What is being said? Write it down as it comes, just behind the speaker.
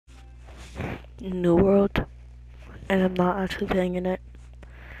New World, and I'm not actually playing in it.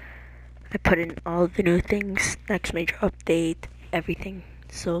 I put in all the new things, next major update, everything.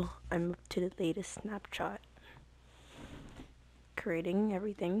 So I'm up to the latest snapshot. Creating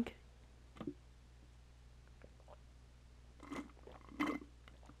everything.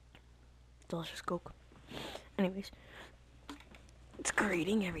 Delicious Coke. Anyways, it's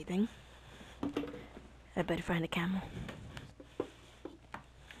creating everything. I better find a camel.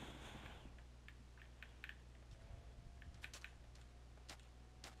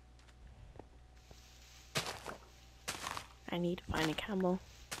 I need to find a camel.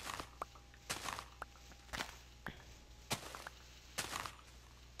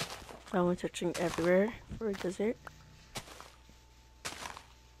 I went searching everywhere for a desert.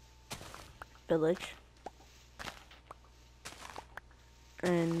 Village.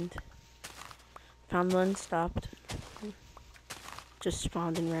 And found one, stopped. Just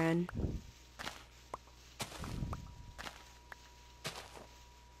spawned and ran.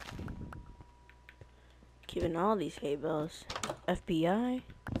 Keeping all these hay bales. FBI.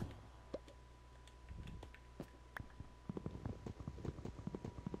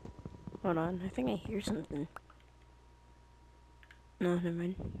 Hold on, I think I hear something. No, never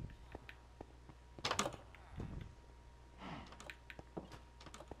mind.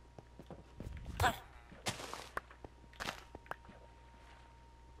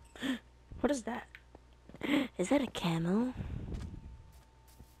 What is that? Is that a camel?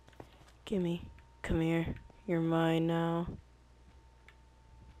 Gimme. Come here. You're mine now.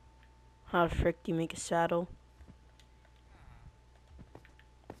 How the frick do you make a saddle?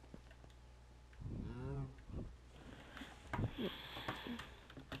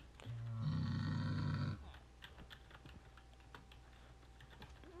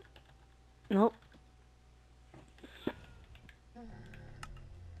 Nope.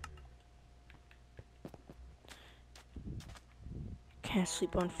 Can't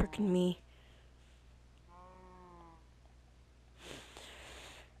sleep on frickin' me.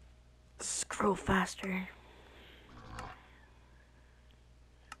 Scroll faster.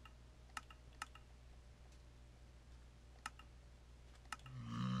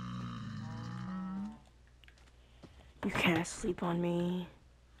 You can't sleep on me.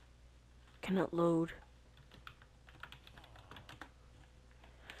 Cannot load.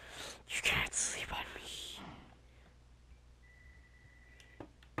 You can't sleep on me.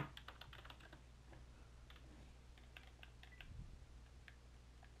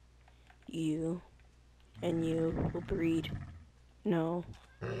 You and you will breed. No.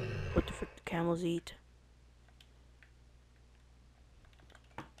 What the frick do camels eat?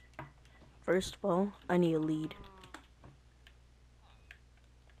 First of all, I need a lead.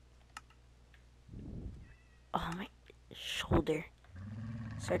 Oh, my shoulder.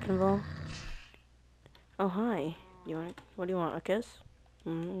 Second of all, oh hi. What do you want? A kiss?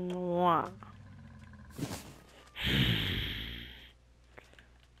 Mwah.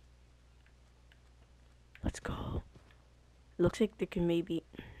 Let's go. Looks like there can maybe.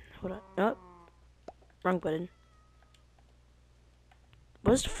 Hold on. Oh, wrong button.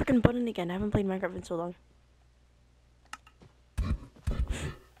 What's the freaking button again? I haven't played Minecraft in so long.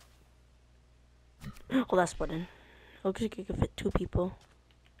 Oh, that's button. Looks like you can fit 2 people.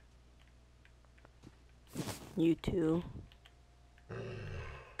 You two.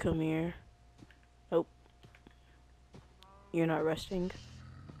 Come here. Oh. You're not resting.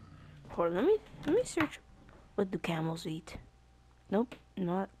 Hold on, let me search. What do camels eat? Nope,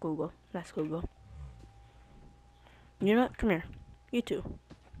 not Google. That's Google. You're not. Come here. You two.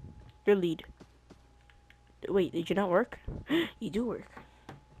 Your lead. Wait, did you not work? You do work.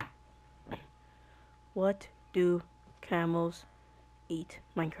 What do camels eat?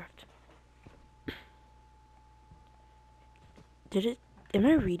 Minecraft. Did it? Am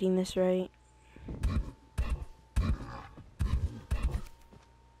I reading this right?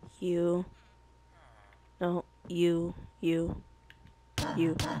 You. No, you.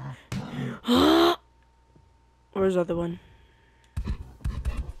 Where's the other one?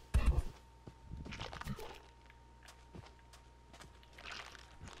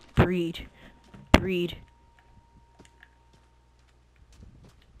 Breed.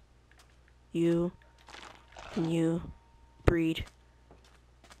 You and you breed.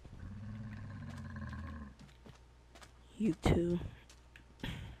 You two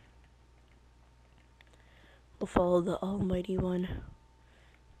will follow the Almighty One.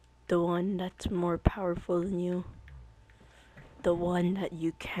 The one that's more powerful than you. The one that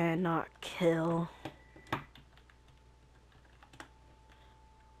you cannot kill.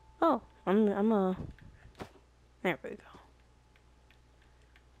 Oh, I'm a. There we go.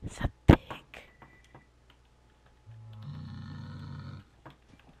 It's a pig.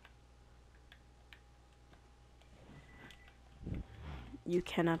 You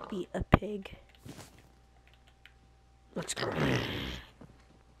cannot be a pig. Let's go.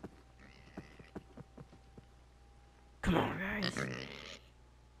 Come on, guys.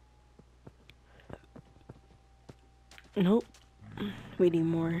 Nope. We need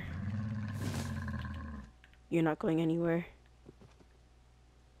more. You're not going anywhere.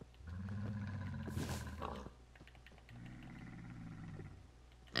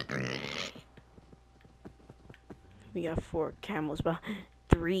 We got 4 camels,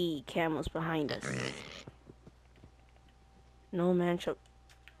 3 camels behind us. No man shall.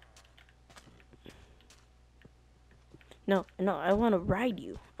 No, I want to ride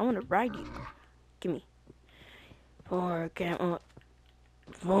you. I want to ride you. Give me. 4 camels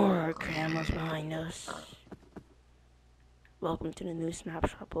behind us. Welcome to the new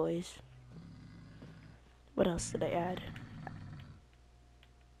snapshot, boys. What else did I add?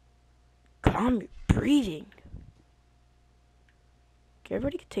 Calm your breathing. Okay,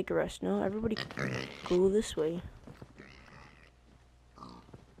 everybody can take a rest. No, everybody go this way.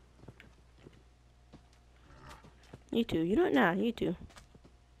 You two, you don't know, you two.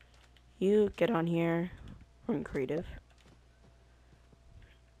 You get on here. I'm creative.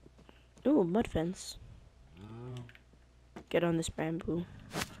 Ooh, mud fence. Get on this bamboo.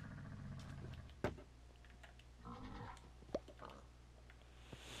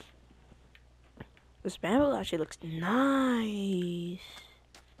 This bamboo actually looks nice.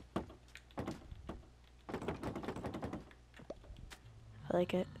 I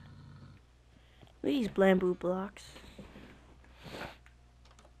like it. Look at these bamboo blocks.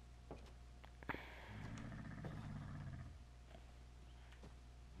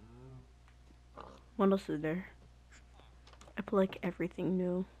 What else is there? I like everything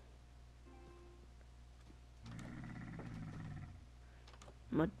new.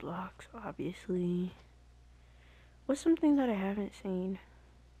 Mud blocks, obviously. What's something that I haven't seen?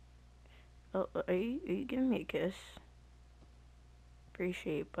 Oh, are you giving me a kiss?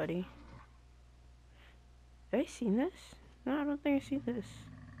 Appreciate it, buddy. Have I seen this? No, I don't think I've seen this.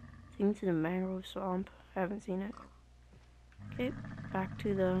 Seen to the mangrove swamp. I haven't seen it. Okay, back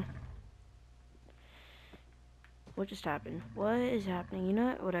to the... What just happened? What is happening? You know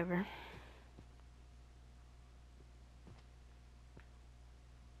what? Whatever.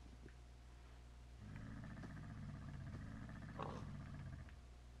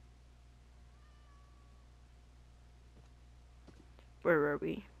 Where were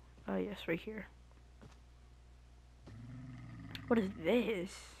we? Oh, yes, right here. What is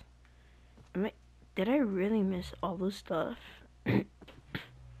this? Did I really miss all this stuff? And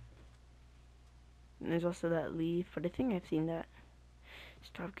there's also that leaf, but I think I've seen that.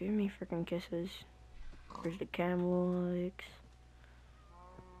 Stop giving me freaking kisses. Where's the camel legs?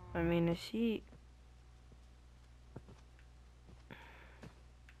 I mean, I see...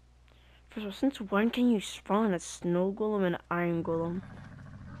 First of all, since when can you spawn a snow golem and an iron golem?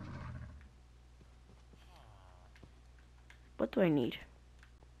 What do I need?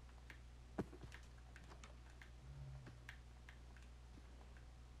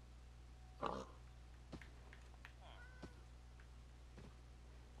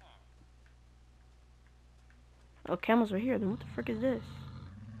 Oh, camels are here. Then what the frick is this?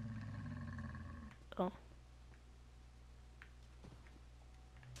 Oh.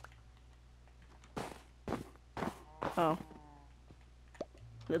 Oh.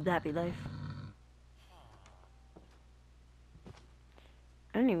 Live the happy life.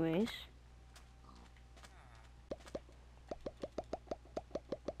 Anyways.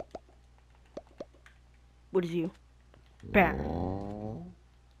 What is you? Bam.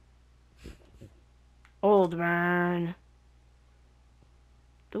 Old man.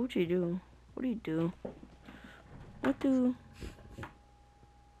 What you do? What do you do? What do...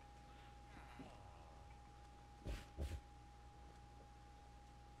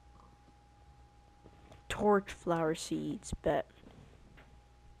 Torch flower seeds, bet.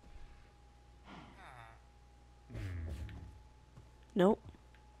 Nope.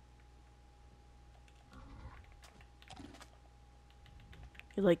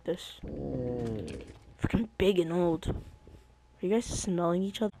 You like this? Freaking big and old. Are you guys smelling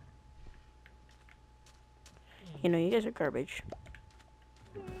each other? You know, you guys are garbage.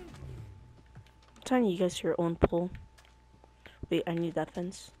 I'm telling you guys your own pool. Wait, I need that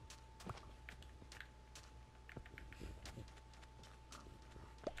fence.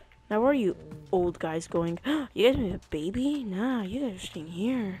 Now where are you old guys going? You guys have a baby? Nah, you guys are staying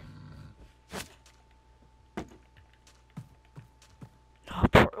here. Oh,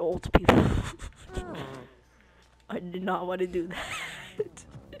 poor old people. I did not want to do that.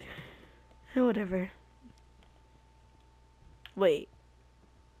 Whatever. Wait.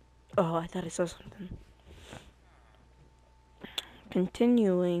 Oh, I thought I saw something.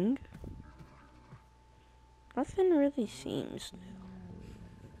 Continuing. Nothing really seems new.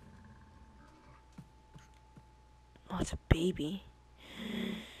 Oh, it's a baby.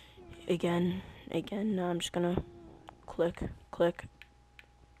 Again. Now I'm just gonna click.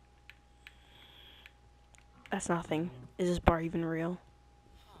 That's nothing. Is this bar even real?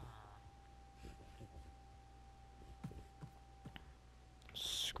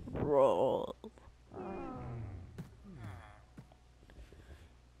 Scroll.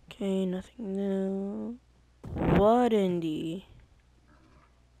 Okay, nothing new. What in the...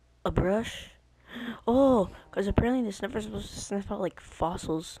 A brush? Oh, because apparently the sniffer's supposed to sniff out like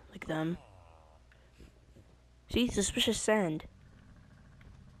fossils like them. See, suspicious sand.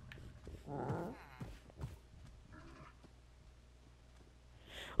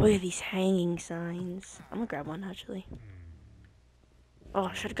 Oh yeah, these hanging signs. I'm gonna grab one actually. Oh,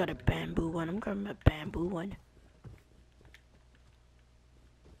 I should've got a bamboo one. I'm grabbing a bamboo one.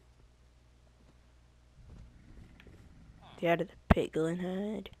 They added the piglin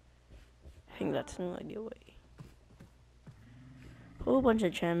head. I think that's an ideal way. Whole bunch of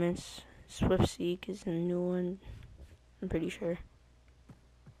enchantments. Swift Seek is a new one. I'm pretty sure.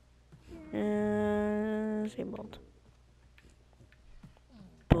 Disabled.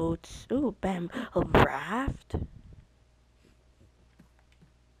 Boats. Ooh, bam. A raft?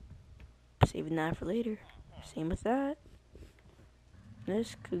 Saving that for later. Same with that.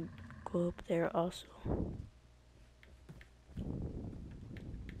 This could go up there also.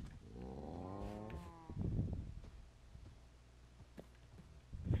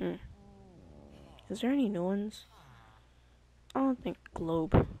 Is there any new ones? I don't think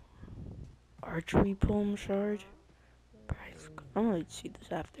globe. Archery poem shard. I'm gonna see this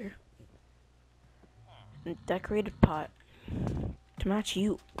after. And decorated pot. To match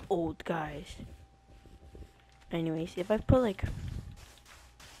you old guys. Anyways, if I put like...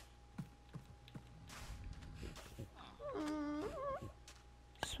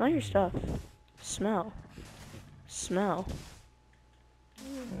 Smell your stuff. Smell. Smell.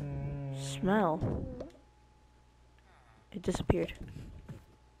 Smell. It disappeared.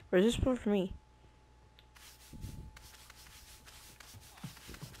 Or is this for me?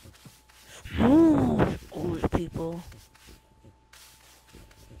 Move, old people.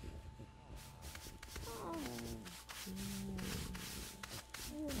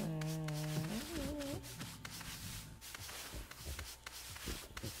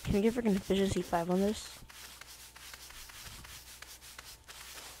 Can we get freaking efficiency 5 on this?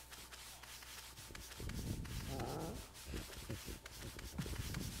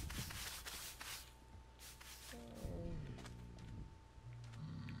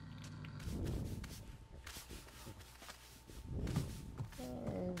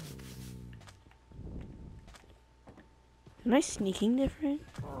 Am I sneaking different?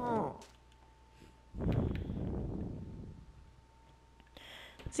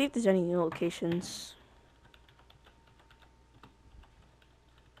 Let's see if there's any new locations.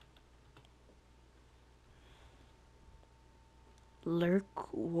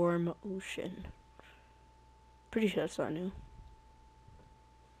 Lurk Warm Ocean. Pretty sure that's not new.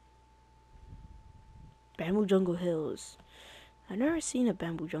 Bamboo Jungle Hills. I've never seen a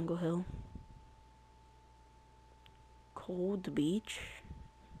Bamboo Jungle Hill. Cold Beach.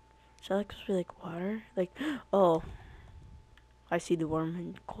 Is that like supposed to be like water? Like, oh. I see the warm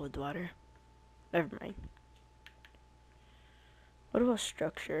and cold water. Never mind. What about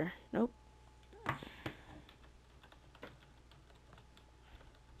structure? Nope.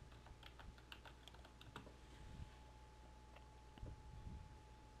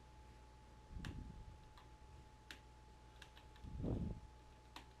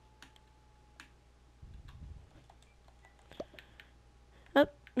 Oh,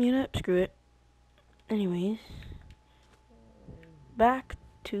 you know, screw it. Anyways. Back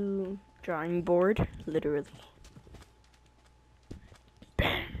to drawing board, literally.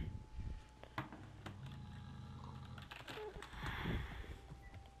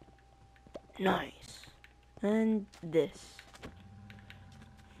 Nice. And this.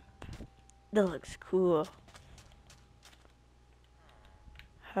 That looks cool.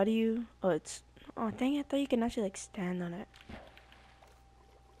 How do you... Oh, it's... Oh, dang it. I thought you can actually, like, stand on it.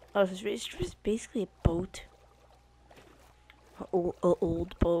 Oh, so it's just basically a boat. An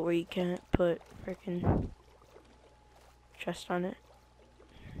old boat where you can't put freaking chest on it.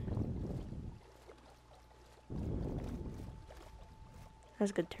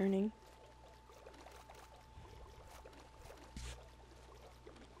 That's good turning.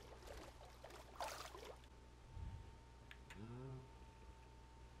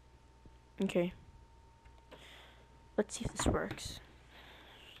 Okay. Let's see if this works.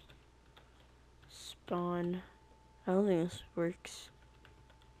 Spawn. I don't think this works.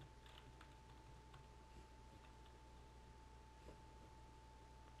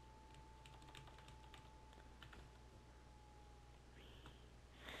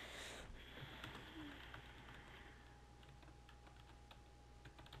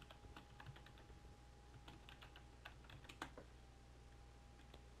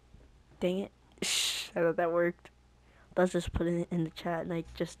 Dang it. I thought that worked. Let's just put it in the chat,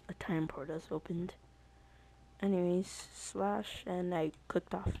 like just a time portal is opened. Anyways, slash, and I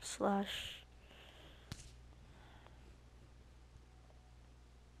clicked off slash.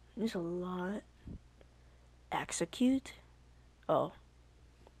 There's a lot. Execute? Oh.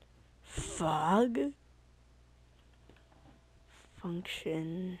 Fog?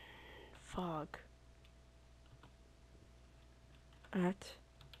 Function. Fog. At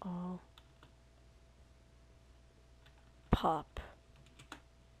all. Pop.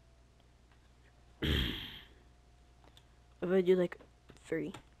 If I do like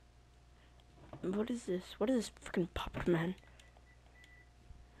 3. What is this? What is this freaking pop man?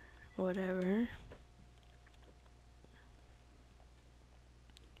 Whatever.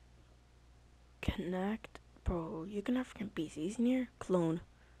 Connect. Bro, you can have freaking PCs in here? Clone.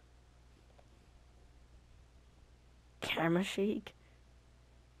 Camera shake.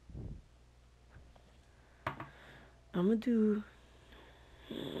 I'm gonna do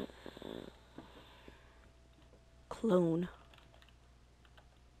clone.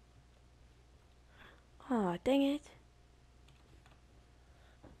 Ah, dang it.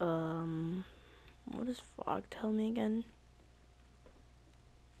 What does fog tell me again?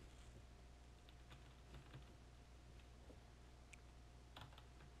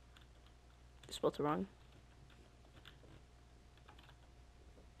 I spelled it wrong.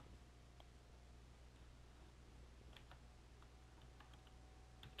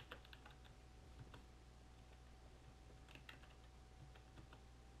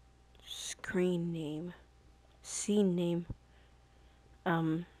 Screen name. Scene name.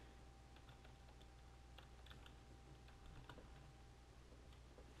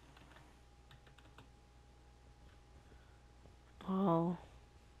 Oh.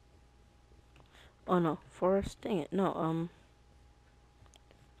 Oh no, forest. Dang it. No,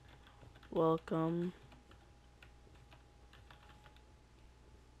 welcome.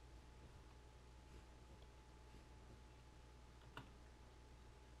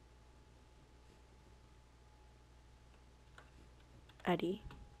 Eddie.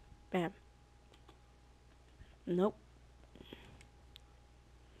 Bam. Nope.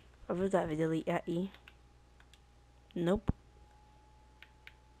 Over that we delete Eddie. Nope.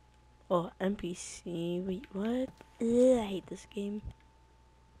 Oh, NPC. Wait, what? Ugh, I hate this game.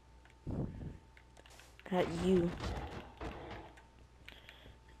 At you.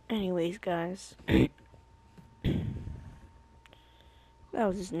 Anyways, guys. That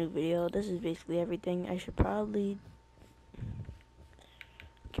was this new video. This is basically everything. I should probably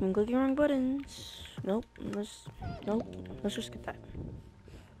keep clicking wrong buttons. Nope. Let's just get that.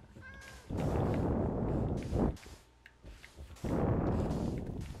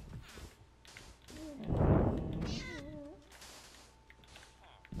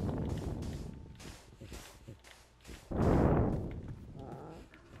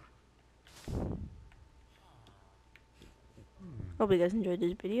 Hope you guys enjoyed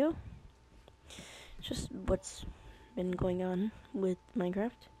this video. It's just what's been going on with Minecraft.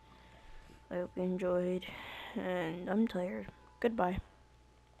 I hope you enjoyed, and I'm tired. Goodbye.